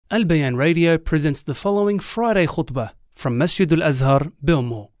Al Bayan Radio presents the following Friday khutbah from Masjid Al-Azhar,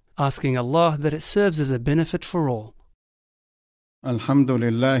 Bilmo, asking Allah that it serves as a benefit for all.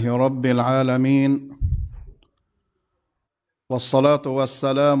 Alhamdulillahi Rabbil Alameen, والصلاة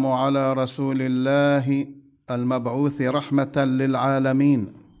والسلام على رسول الله المبعوث رحمة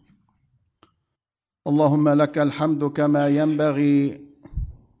للعالمين. اللهم لك الحمد كما ينبغي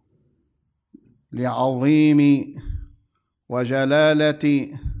لعظيم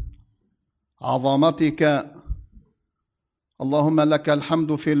وجلالة عظمتك. اللهم لك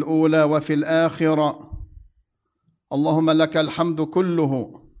الحمد في الأولى وفي الآخرة. اللهم لك الحمد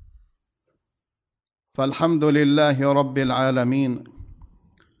كله، فالحمد لله رب العالمين.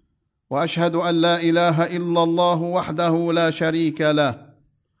 وأشهد أن لا إله إلا الله وحده لا شريك له،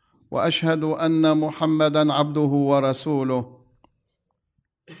 وأشهد أن محمدًا عبده ورسوله.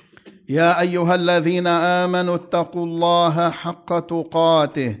 يا أيها الذين آمنوا اتقوا الله حق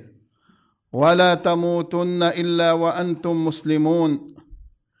تقاته ولا تموتن إلا وأنتم مسلمون.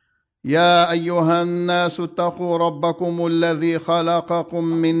 يا أيها الناس اتقوا ربكم الذي خلقكم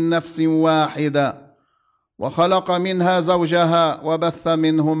من نفس واحدة وخلق منها زوجها وبث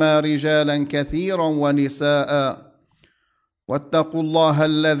منهما رجالا كثيرا ونساء، واتقوا الله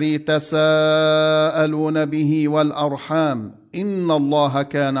الذي تساءلون به والأرحام إن الله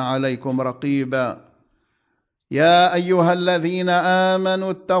كان عليكم رقيبا. يا أيها الذين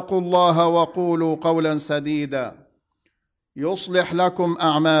آمنوا اتقوا الله وقولوا قولا سديدا يصلح لكم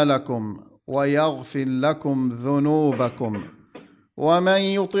أعمالكم ويغفر لكم ذنوبكم، ومن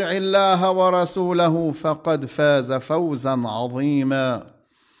يطع الله ورسوله فقد فاز فوزا عظيما.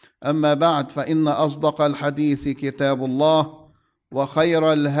 أما بعد، فإن أصدق الحديث كتاب الله،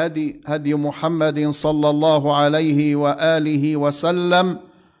 وخير الهدي هدي محمد صلى الله عليه وآله وسلم،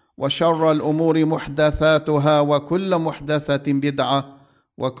 وشر الأمور محدثاتها، وكل محدثة بدعة،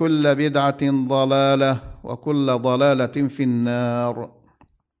 وكل بدعة ضلالة، وكل ضلالة في النار.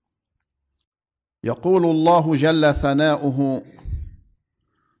 يقول الله جل ثناؤه: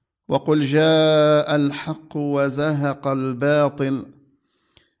 وقل جاء الحق وزهق الباطل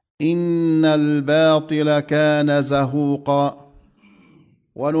إن الباطل كان زهوقا.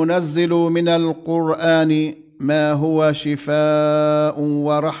 وننزل من القرآن ما هو شفاء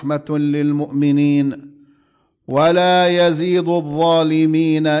ورحمة للمؤمنين ولا يزيد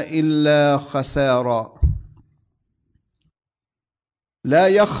الظالمين إلا خسارا. لا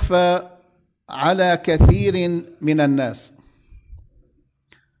يخفى على كثير من الناس،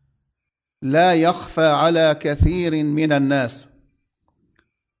 لا يخفى على كثير من الناس،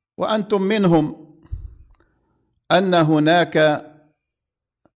 وأنتم منهم، أن هناك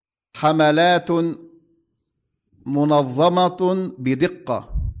حملات منظمة بدقة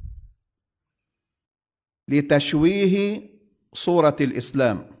لتشويه صورة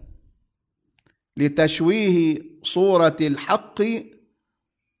الإسلام، لتشويه صورة الحق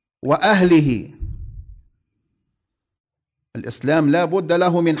وأهله. الإسلام لا بد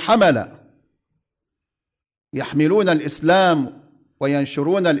له من حملة يحملون الإسلام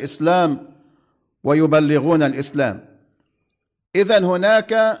وينشرون الإسلام ويبلغون الإسلام. إذن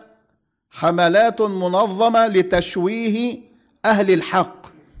هناك حملات منظمة لتشويه أهل الحق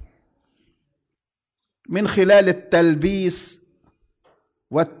من خلال التلبيس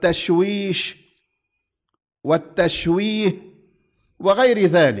والتشويش والتشويه وغير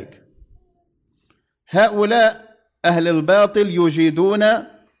ذلك. هؤلاء أهل الباطل يجيدون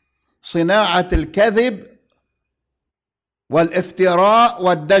صناعة الكذب والافتراء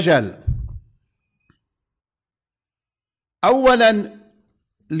والدجل، أولاً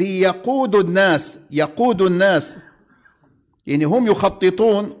ليقودوا الناس، يعني هم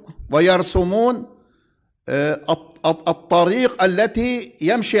يخططون ويرسمون الطريق التي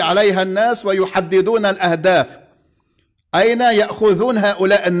يمشي عليها الناس، ويحددون الأهداف، أين يأخذون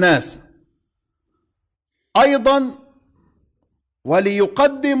هؤلاء الناس. أيضا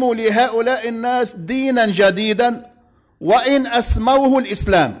وليقدموا لهؤلاء الناس دينا جديدا، وإن أسموه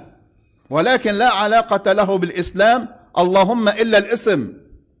الإسلام، ولكن لا علاقة له بالإسلام، اللهم إلا الاسم.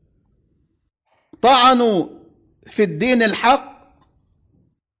 طعنوا في الدين الحق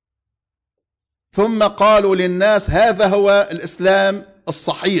ثم قالوا للناس هذا هو الإسلام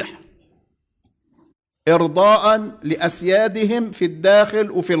الصحيح، إرضاء لأسيادهم في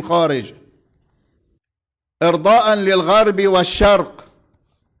الداخل وفي الخارج، إرضاء للغرب والشرق،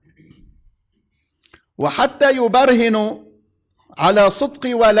 وحتى يبرهنوا على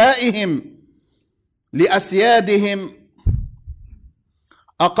صدق ولائهم لأسيادهم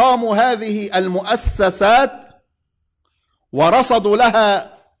أقاموا هذه المؤسسات ورصدوا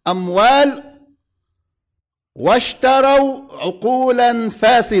لها أموال واشتروا عقولا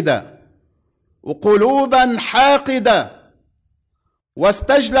فاسدة وقلوبا حاقدة،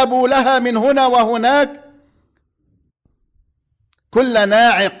 واستجلبوا لها من هنا وهناك كل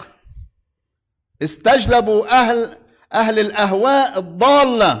ناعق. استجلبوا أهل الأهواء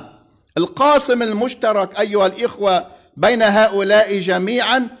الضالة. القاسم المشترك أيها الإخوة بين هؤلاء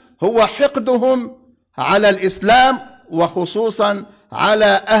جميعا هو حقدهم على الإسلام، وخصوصا على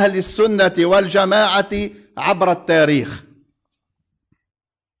أهل السنة والجماعة عبر التاريخ.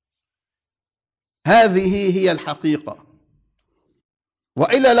 هذه هي الحقيقة.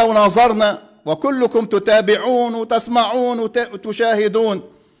 وإلا لو نظرنا، وكلكم تتابعون وتسمعون وتشاهدون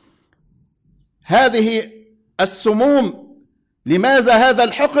هذه السموم، لماذا هذا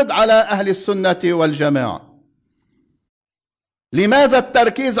الحقد على أهل السنة والجماعة؟ لماذا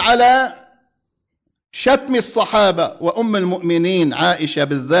التركيز على شتم الصحابة وأم المؤمنين عائشة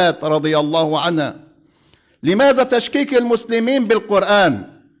بالذات رضي الله عنها؟ لماذا تشكيك المسلمين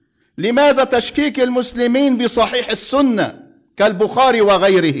بالقرآن؟ لماذا تشكيك المسلمين بصحيح السنة كالبخاري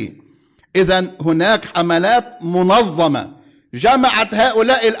وغيره؟ إذن هناك حملات منظمة جمعت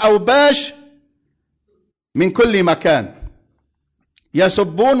هؤلاء الأوباش من كل مكان،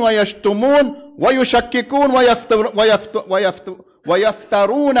 يسبون ويشتمون ويشككون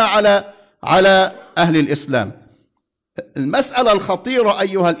ويفترون على أهل الإسلام. المسألة الخطيرة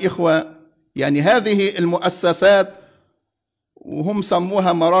أيها الإخوة، يعني هذه المؤسسات وهم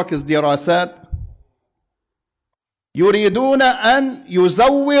سموها مراكز دراسات يريدون أن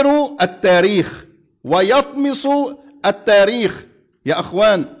يزوروا التاريخ ويطمسوا التاريخ. يا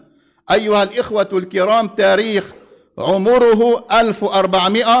أخوان أيها الإخوة الكرام، تاريخ عمره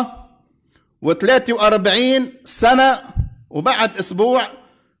 1443 سنة، وبعد أسبوع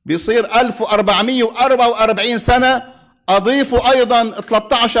بيصير 1444 سنة، أضيفوا أيضا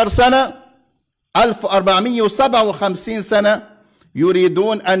 13 سنة، 1457 سنة.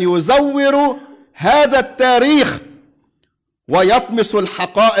 يريدون أن يزوروا هذا التاريخ ويطمسوا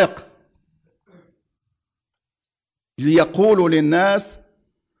الحقائق ليقولوا للناس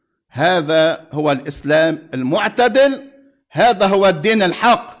هذا هو الإسلام المعتدل، هذا هو الدين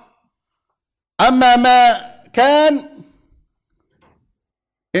الحق. أما ما كان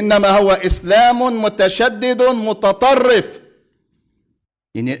إنما هو إسلام متشدد متطرف.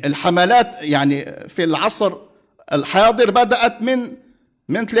 يعني الحملات يعني في العصر الحاضر بدأت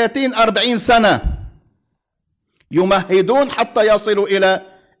من 30-40 سنة، يمهدون حتى يصلوا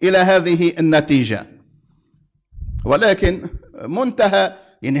إلى هذه النتيجة. ولكن منتهى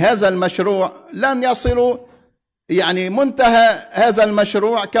يعني هذا المشروع لن يصلوا، يعني منتهى هذا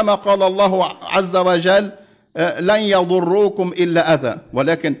المشروع كما قال الله عز وجل لن يضروكم إلا أذى.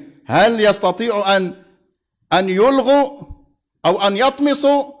 ولكن هل يستطيعوا أن يلغوا أو أن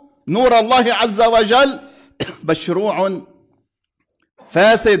يطمسوا نور الله عز وجل؟ مشروع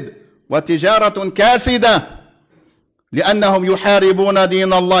فاسد وتجارة كاسدة، لأنهم يحاربون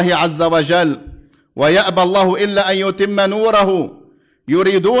دين الله عز وجل، ويأبى الله إلا أن يتم نوره.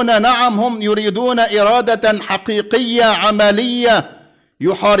 يريدون، نعم هم يريدون إرادة حقيقية عملية،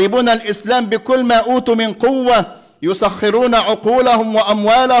 يحاربون الإسلام بكل ما أوتوا من قوة، يسخرون عقولهم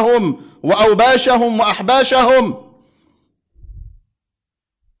وأموالهم وأوباشهم وأحباشهم.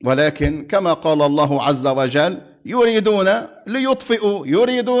 ولكن كما قال الله عز وجل يريدون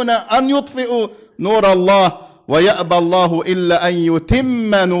أن يطفئوا نور الله، ويأبى الله إلا أن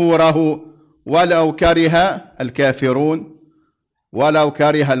يتم نوره ولو كره الكافرون ولو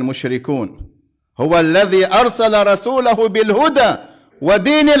كره المشركون. هو الذي أرسل رسوله بالهدى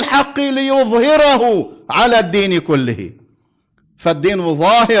ودين الحق ليظهره على الدين كله. فالدين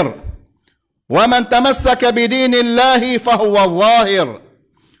ظاهر، ومن تمسك بدين الله فهو ظاهر.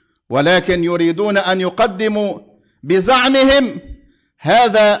 ولكن يريدون أن يقدموا بزعمهم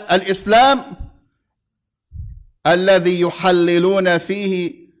هذا الإسلام الذي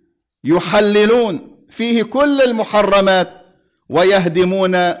يحللون فيه كل المحرمات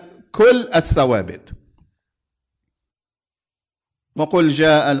ويهدمون كل الثوابت. وقل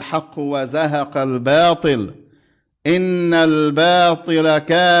جاء الحق وزهق الباطل إن الباطل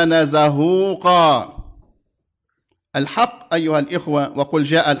كان زهوقا. الحق أيها الإخوة، وقل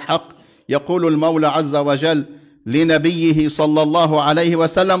جاء الحق، يقول المولى عز وجل لنبيه صلى الله عليه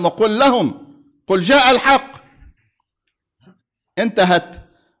وسلم وقل لهم قل جاء الحق.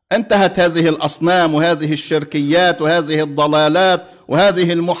 انتهت هذه الأصنام وهذه الشركيات وهذه الضلالات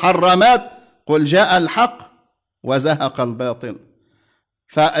وهذه المحرمات. قل جاء الحق وزهق الباطل.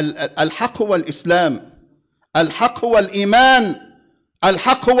 فالحق هو الإسلام، الحق هو الإيمان،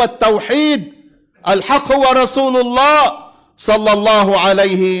 الحق هو التوحيد، الحق هو رسول الله صلى الله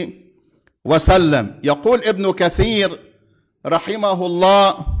عليه وسلم. يقول ابن كثير رحمه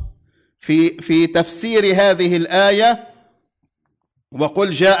الله في تفسير هذه الآية: وقل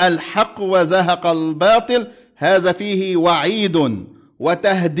جاء الحق وزهق الباطل، هذا فيه وعيد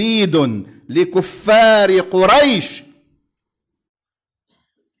وتهديد لكفار قريش.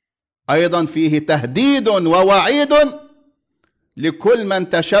 أيضا فيه تهديد ووعيد لكل من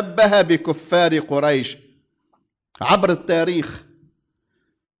تشبه بكفار قريش عبر التاريخ.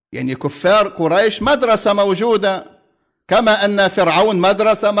 يعني كفار قريش مدرسة موجودة، كما أن فرعون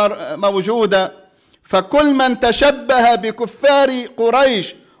مدرسة موجودة. فكل من تشبه بكفار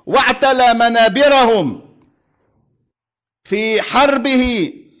قريش واعتلى منابرهم في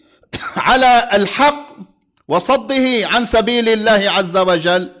حربه على الحق وصده عن سبيل الله عز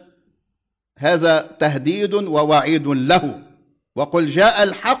وجل، هذا تهديد ووعيد له. وقل جاء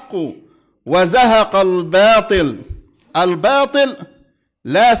الحق وزهق الباطل. الباطل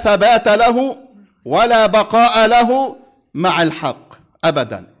لا ثبات له ولا بقاء له مع الحق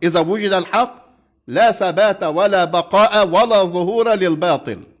أبدا. إذا وجد الحق لا ثبات ولا بقاء ولا ظهور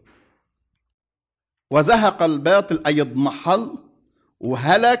للباطل. وزهق الباطل أي اضمحل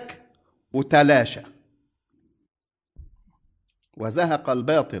وهلك وتلاشى. وزهق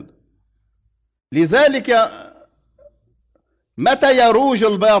الباطل. لذلك متى يروج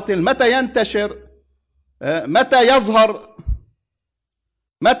الباطل؟ متى ينتشر؟ متى يظهر؟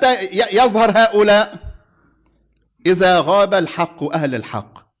 متى يظهر هؤلاء؟ إذا غاب الحق أهل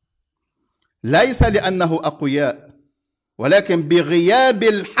الحق، ليس لأنه أقوياء، ولكن بغياب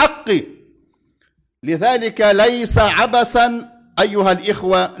الحق. لذلك ليس عبثا أيها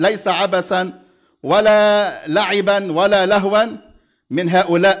الإخوة، ليس عبثا ولا لعبا ولا لهوا من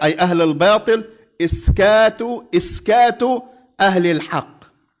هؤلاء أي أهل الباطل إسكات أهل الحق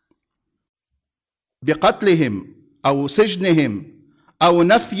بقتلهم أو سجنهم أو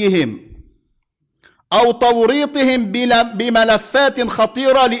نفيهم أو توريطهم بملفات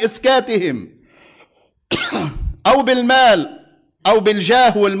خطيرة لإسكاتهم، أو بالمال أو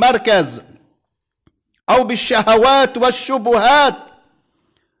بالجاه والمركز أو بالشهوات والشبهات.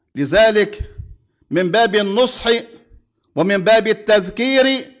 لذلك من باب النصح ومن باب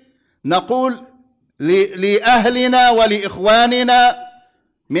التذكير نقول لأهلنا ولإخواننا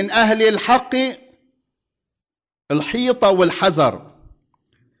من أهل الحق الحيطة والحذر.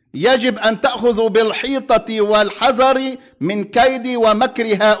 يجب أن تأخذوا بالحيطة والحذر من كيد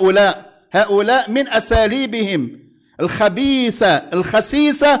ومكر هؤلاء من أساليبهم الخبيثة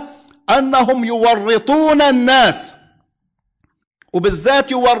الخسيسة أنهم يورطون الناس،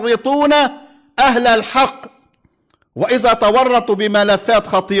 وبالذات يورطون أهل الحق. وإذا تورطوا بملفات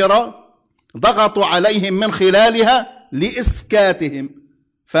خطيرة ضغطوا عليهم من خلالها لإسكاتهم،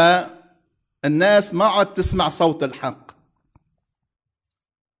 فالناس ما عاد تسمع صوت الحق.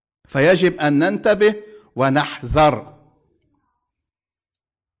 فيجب أن ننتبه ونحذر.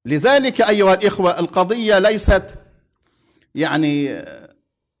 لذلك أيها الإخوة القضية ليست يعني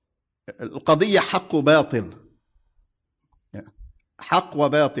القضية حق وباطل، حق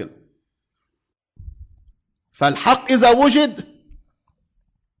وباطل. فالحق إذا وجد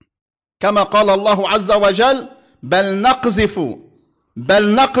كما قال الله عز وجل: بل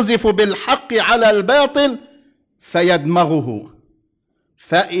نقذف بالحق على الباطل فيدمغه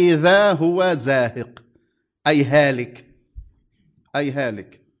فإذا هو زاهق، أي هالك.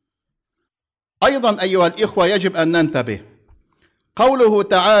 أيضا أيها الإخوة يجب أن ننتبه قوله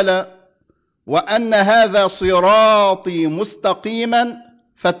تعالى: وأن هذا صراطي مستقيما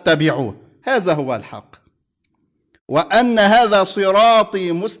فاتبعوه. هذا هو الحق. وأن هذا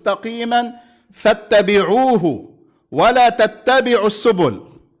صراطي مستقيما فاتبعوه ولا تتبعوا السبل.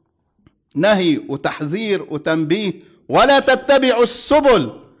 نهي وتحذير وتنبيه: ولا تتبعوا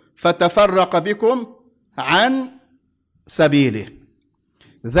السبل فتفرق بكم عن سبيله،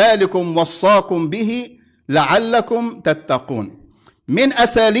 ذلكم وصاكم به لعلكم تتقون. من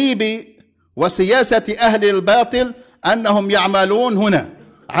أساليب وسياسة أهل الباطل أنهم يعملون هنا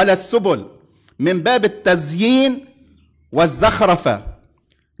على السبل من باب التزيين والزخرفة.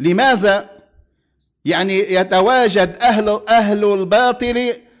 لماذا؟ يعني يتواجد أهل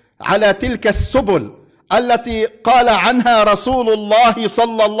الباطل على تلك السبل التي قال عنها رسول الله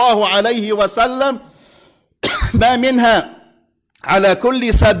صلى الله عليه وسلم: ما منها على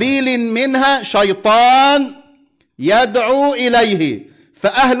كل سبيل منها شيطان يدعو إليه.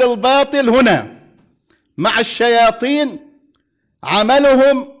 فأهل الباطل هنا مع الشياطين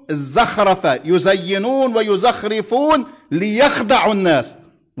عملهم الزخرفة، يزينون ويزخرفون ليخدعوا الناس،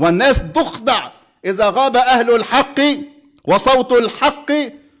 والناس تخدع إذا غاب أهل الحق وصوت الحق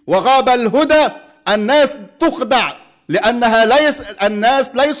وغاب الهدى. الناس تخدع لأنها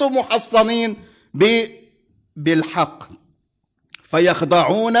الناس ليسوا محصنين بالحق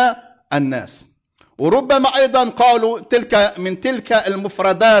فيخدعون الناس. وربما أيضا قالوا من تلك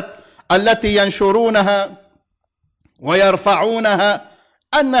المفردات التي ينشرونها ويرفعونها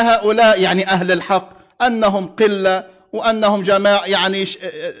أن هؤلاء يعني أهل الحق أنهم قلة وأنهم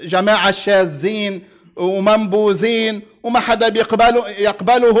جماعة شاذين ومنبوذين وما حدا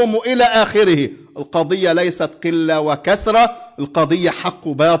يقبلهم إلى آخره. القضية ليست قلة وكثرة، القضية حق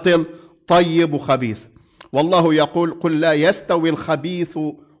وباطل، طيب وخبيث. والله يقول: قل لا يستوي الخبيث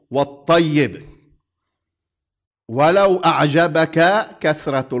والطيب ولو أعجبك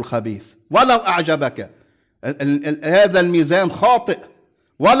كثرة الخبيث. ولو أعجبك، هذا الميزان خاطئ.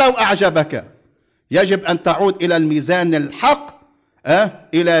 ولو أعجبك، يجب أن تعود إلى الميزان الحق،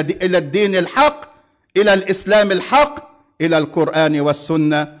 إلى الدين الحق، إلى الإسلام الحق، إلى القرآن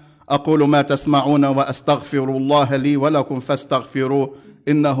والسنة. أقول ما تسمعون وأستغفر الله لي ولكم فاستغفروه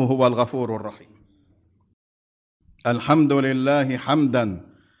إنه هو الغفور الرحيم. الحمد لله حمدا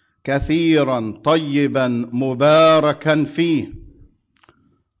كثيرا طيبا مباركا فيه.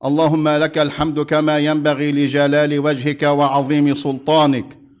 اللهم لك الحمد كما ينبغي لجلال وجهك وعظيم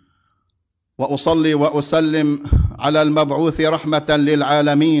سلطانك. وأصلي وأسلم على المبعوث رحمة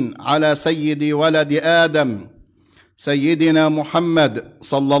للعالمين، على سيد ولد آدم سيدنا محمد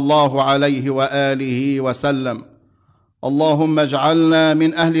صلى الله عليه وآله وسلم. اللهم اجعلنا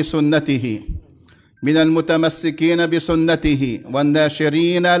من أهل سنته، من المتمسكين بسنته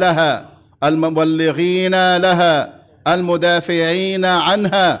والناشرين لها، المبلغين لها، المدافعين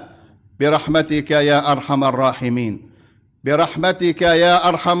عنها، برحمتك يا أرحم الراحمين، برحمتك يا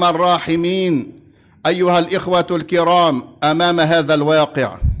أرحم الراحمين. أيها الإخوة الكرام، أمام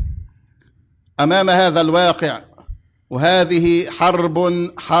هذا الواقع وهذه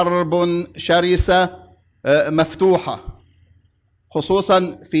حرب شرسة مفتوحة،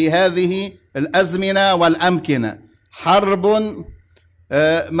 خصوصا في هذه الأزمنة والأمكنة، حرب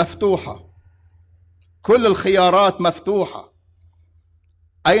مفتوحة، كل الخيارات مفتوحة.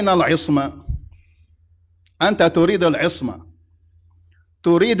 أين العصمة؟ أنت تريد العصمة،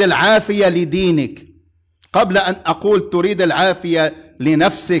 تريد العافية لدينك، قبل أن أقول تريد العافية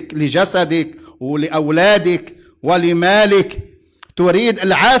لنفسك، لجسدك ولأولادك ولمالك، تريد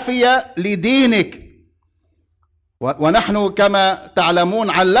العافية لدينك. ونحن كما تعلمون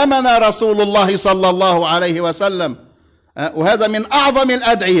علمنا رسول الله صلى الله عليه وسلم، وهذا من أعظم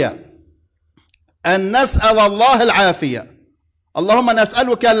الأدعية، أن نسأل الله العافية. اللهم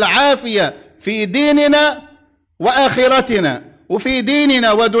نسألك العافية في ديننا وآخرتنا، وفي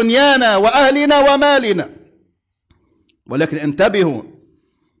ديننا ودنيانا وأهلنا ومالنا. ولكن انتبهوا،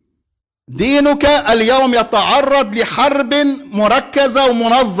 دينك اليوم يتعرض لحرب مركزة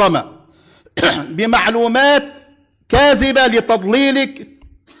ومنظمة بمعلومات كاذبة لتضليلك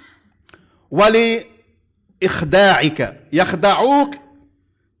ولإخداعك، يخدعوك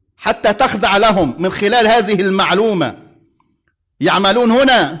حتى تخدع لهم من خلال هذه المعلومة. يعملون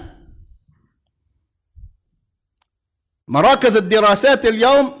هنا مراكز الدراسات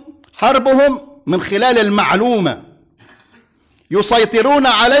اليوم، حربهم من خلال المعلومة، يسيطرون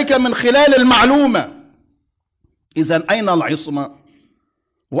عليك من خلال المعلومة. إذن أين العصمة؟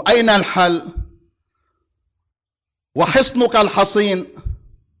 وأين الحل؟ وحصنك الحصين،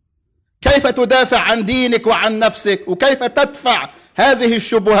 كيف تدافع عن دينك وعن نفسك؟ وكيف تدفع هذه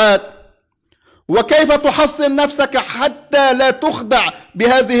الشبهات؟ وكيف تحصن نفسك حتى لا تخدع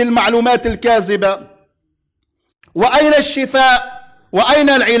بهذه المعلومات الكاذبة؟ وأين الشفاء؟ وأين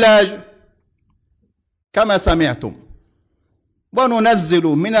العلاج؟ كما سمعتم، وننزل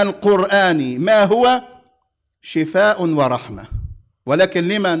من القرآن ما هو شفاء ورحمة، ولكن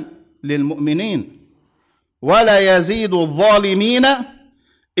لمن؟ للمؤمنين. ولا يزيد الظالمين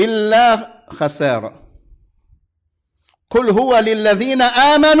إلا خسارة. قل هو للذين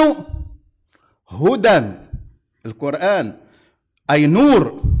آمنوا هدى، القرآن أي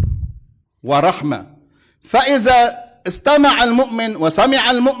نور ورحمة. فإذا استمع المؤمن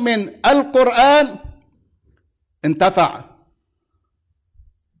وسمع المؤمن القرآن انتفع.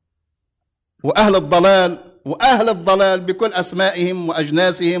 وأهل الضلال بكل أسمائهم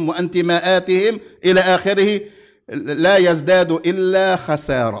وأجناسهم وانتماءاتهم إلى آخره لا يزداد إلا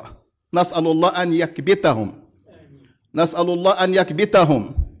خسارة. نسأل الله أن يكبتهم، نسأل الله أن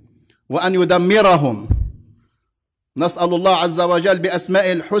يكبتهم وأن يدمرهم. نسأل الله عز وجل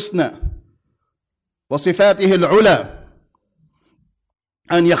بأسمائه الحسنى وصفاته العلى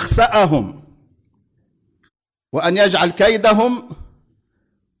أن يخسأهم وأن يجعل كيدهم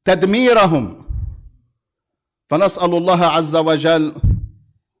تدميرهم. فنسأل الله عز وجل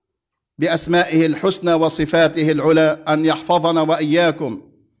بأسمائه الحسنى وصفاته العلى أن يحفظنا وإياكم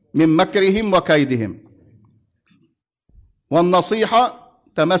من مكرهم وكيدهم. والنصيحة: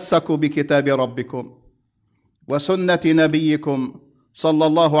 تمسكوا بكتاب ربكم وسنة نبيكم صلى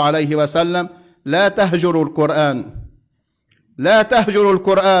الله عليه وسلم. لا تهجروا القرآن، لا تهجروا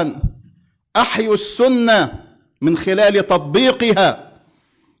القرآن، أحيوا السنة من خلال تطبيقها.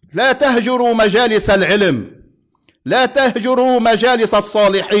 لا تهجروا مجالس العلم، لا تهجروا مجالس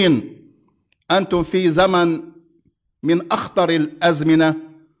الصالحين. أنتم في زمن من أخطر الأزمنة،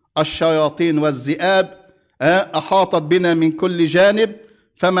 الشياطين والذئاب أحاطت بنا من كل جانب،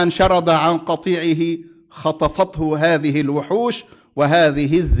 فمن شرد عن قطيعه خطفته هذه الوحوش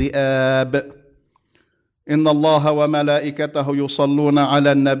وهذه الذئاب. إن الله وملائكته يصلون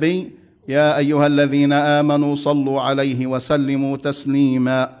على النبي يا أيها الذين آمنوا صلوا عليه وسلموا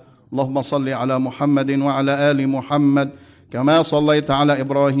تسليما. اللهم صل على محمد وعلى آل محمد كما صليت على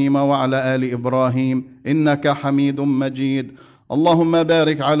إبراهيم وعلى آل إبراهيم إنك حميد مجيد. اللهم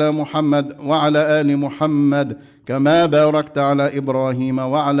بارك على محمد وعلى آل محمد كما باركت على إبراهيم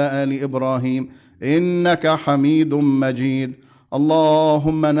وعلى آل إبراهيم إنك حميد مجيد.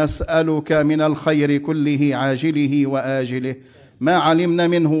 اللهم نسألك من الخير كله عاجله وآجله ما علمنا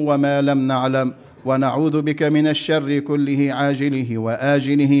منه وما لم نعلم، ونعوذ بك من الشر كله عاجله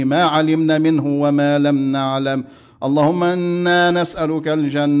وآجله ما علمنا منه وما لم نعلم. اللهم إنا نسألك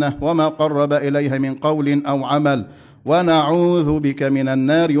الجنة وما قرب إليها من قول أو عمل، ونعوذ بك من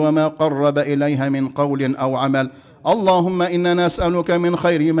النار وما قرب إليها من قول أو عمل. اللهم إنا نسألك من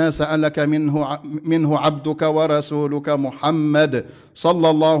خير ما سألك منه عبدك ورسولك محمد صلى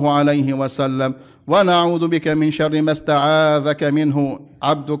الله عليه وسلم، ونعوذ بك من شر ما استعاذك منه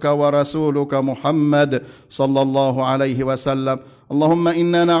عبدك ورسولك محمد صلى الله عليه وسلم. اللهم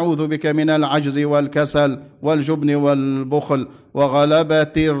إنا نعوذ بك من العجز والكسل والجبن والبخل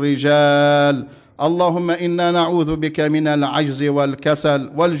وغلبة الرجال. اللهم إنا نعوذ بك من العجز والكسل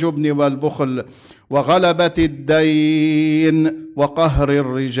والجبن والبخل وغلبة الدين وقهر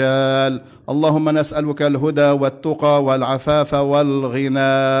الرجال. اللهم نسألك الهدى والتقى والعفاف والغنى.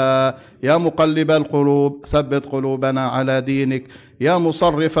 يا مقلب القلوب ثبت قلوبنا على دينك، يا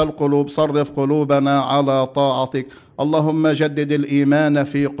مصرف القلوب صرف قلوبنا على طاعتك. اللهم جدد الإيمان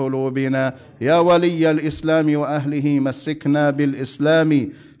في قلوبنا. يا ولي الإسلام وأهله مسكنا بالإسلام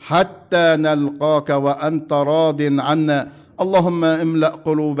حتى نلقاك وأنت راض عنا. اللهم املأ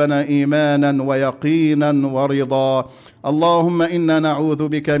قلوبنا إيمانا ويقينا ورضا. اللهم إنا نعوذ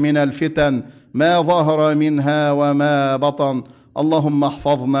بك من الفتن ما ظهر منها وما بطن. اللهم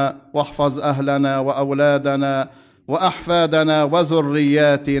احفظنا واحفظ أهلنا وأولادنا وأحفادنا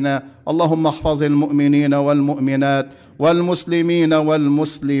وذرياتنا. اللهم احفظ المؤمنين والمؤمنات والمسلمين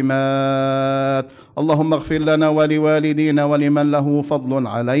والمسلمات. اللهم اغفر لنا ولوالدينا ولمن له فضل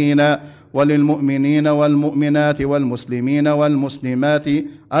علينا وللمؤمنين والمؤمنات والمسلمين والمسلمات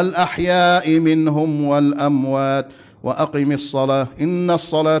الأحياء منهم والأموات. وأقم الصلاة إن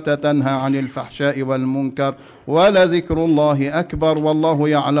الصلاة تنهى عن الفحشاء والمنكر ولذكر الله أكبر والله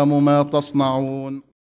يعلم ما تصنعون.